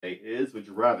say is, would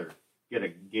you rather get a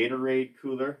Gatorade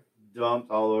cooler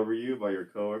dumped all over you by your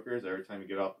coworkers every time you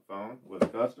get off the phone with a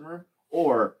customer,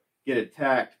 or get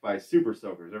attacked by super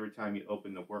soakers every time you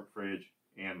open the work fridge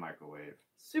and microwave?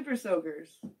 Super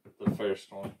soakers. The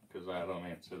first one, because I don't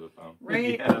answer the phone.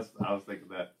 Right. Yes, I was thinking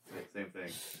that same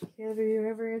thing. Have you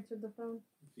ever answered the phone?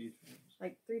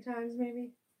 Like 3 times,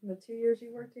 maybe? In the 2 years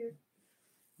you worked here?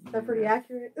 Is that pretty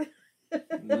accurate?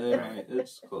 Yeah,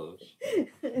 it's close.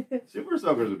 Super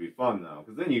soakers would be fun though,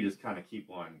 because then you just kind of keep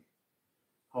one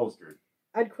holstered.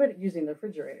 I'd quit using the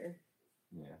refrigerator.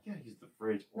 Yeah. You gotta use the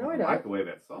fridge No, or I the don't. microwave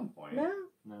at some point. No.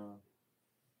 No.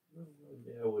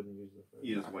 Yeah, I wouldn't use the fridge.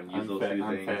 You just wouldn't use I'm those fa- two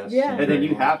I'm things. fast Yeah. And then you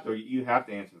and have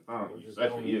to answer the phone, Or just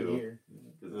especially don't you, eat here.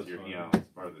 because That's you're, fine. you know, it's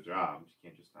part of the job. You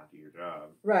can't just not do your job.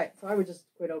 Right, so I would just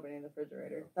quit opening the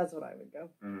refrigerator. That's what I would go.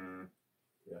 Mm.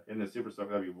 Yeah. In the super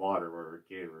soaker, that'd be water, or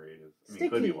Gatorade is. I mean, it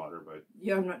could be Sticky. water, but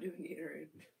Yeah, I'm not doing Gatorade.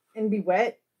 And be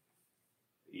wet.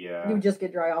 yeah, You would just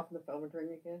get dry off on the phone and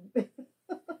drink again.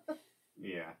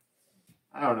 yeah.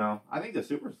 I don't know. I think the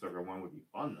super soaker one would be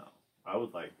fun though. I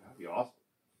would like that'd be awesome.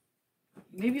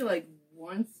 Maybe like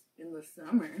once in the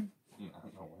summer. Not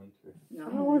in the winter. No. I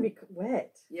don't want to be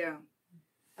wet. Yeah.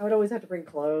 I would always have to bring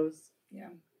clothes, Yeah.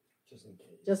 Just in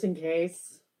case. just in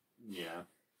case. Yeah.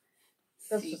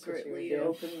 That's just what you would Secretly do.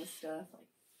 open the stuff. Like,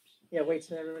 Yeah, wait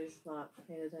till everybody's not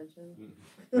paying attention.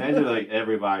 Imagine like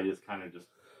everybody just kind of just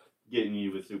getting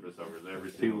you with super soakers every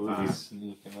People single would be time.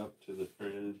 sneaking up to the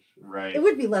fridge. Right. It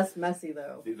would be less messy,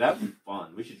 though. See, that'd be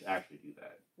fun. We should actually do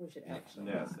that. We should actually.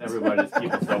 Yes, everybody just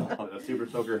keep a super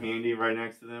soaker handy right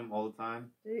next to them all the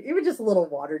time. Even just a little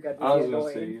water gun I would be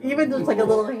was gonna annoying. say, Even just like a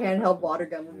little- little handheld water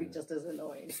gun would be just as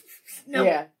annoying. no.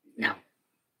 Yeah. No.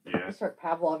 Yeah. You start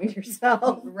Pavloving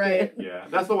yourself. Right. Yeah,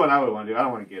 that's the one I would want to do. I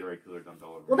don't want to Gatorade cooler dumped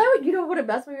all over. Well, me. that would, you know what a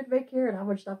mess we would make here and how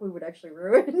much stuff we would actually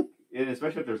ruin. And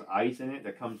especially if there's ice in it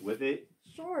that comes with it.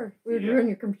 Sure. We would Yeah. ruin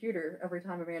your computer every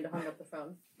time Amanda hung up the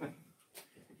phone.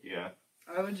 Yeah.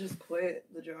 I would just quit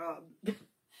the job.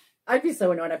 I'd be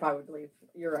so annoyed if I would leave.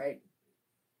 You're right.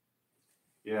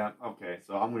 Yeah. Okay.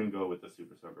 So I'm gonna go with the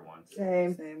super soaker one.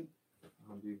 Same. Same.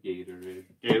 I'll do Gatorade.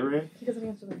 Gatorade. He doesn't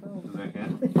answer the phone. Does that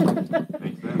count?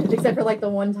 Makes sense. Except for like the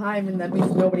one time, and that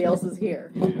means nobody else is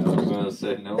here. Yeah, I was gonna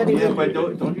say no. Then he Yeah, would-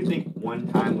 but don't you think one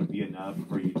time would be enough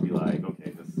for you to be like,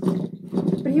 okay, this?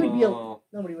 But he would be. Well,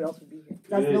 Nobody else would be here.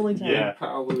 That's the only time. Yeah. it'd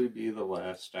probably be the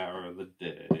last hour of the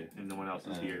day. And no one else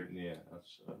is here. Yeah,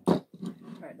 so.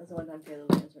 Right. That's the one time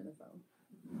Caleb's answering the phone.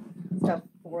 Let's have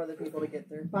 4 other people to get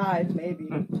there. 5, maybe.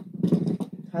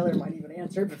 Tyler might even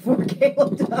answer before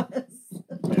Caleb does.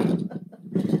 Yeah.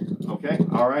 Okay.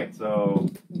 All right. So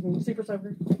Super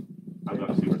soaker. I'm going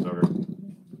to super soaker.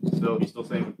 Still, you still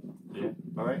saying? Yeah.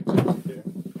 All right. Yeah.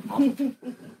 Awesome.